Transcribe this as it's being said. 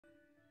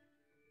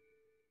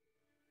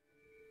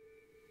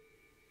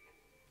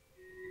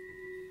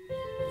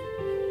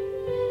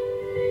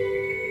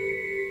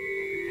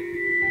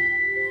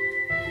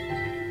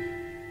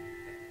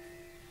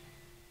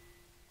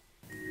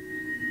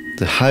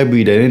The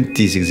Hybrid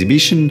Identities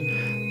exhibition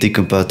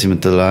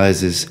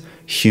decompartmentalizes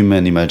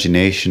human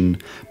imagination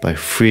by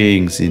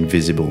freeing the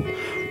invisible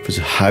through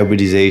the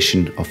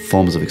hybridization of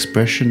forms of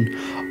expression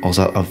or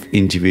that of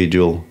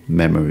individual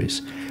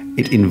memories.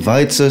 It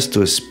invites us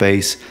to a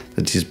space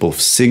that is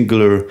both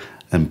singular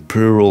and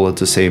plural at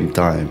the same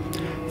time,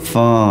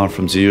 far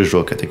from the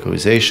usual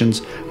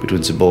categorizations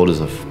between the borders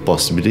of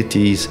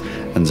possibilities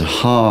and the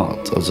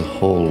heart of the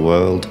whole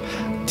world,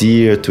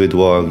 dear to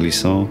Edouard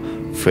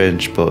Glissant,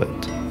 French poet.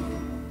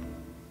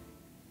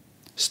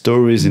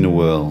 Stories in the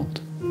world,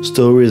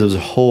 stories of the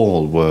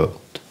whole world.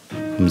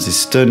 From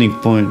this turning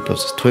point of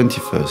the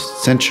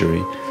 21st century,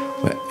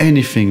 where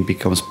anything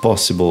becomes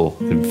possible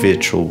in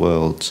virtual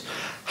worlds,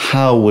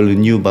 how will a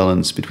new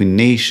balance between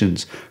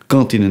nations,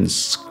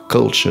 continents,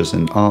 cultures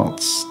and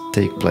arts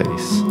take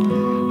place?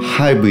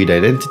 Hybrid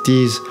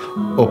Identities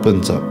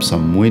opens up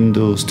some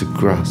windows to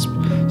grasp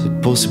the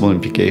possible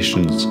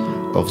implications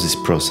of this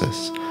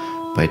process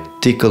by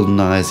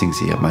decolonizing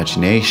the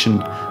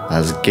imagination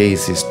as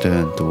gazes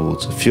turn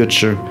towards the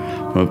future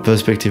from a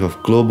perspective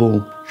of global,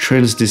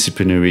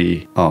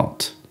 transdisciplinary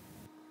art.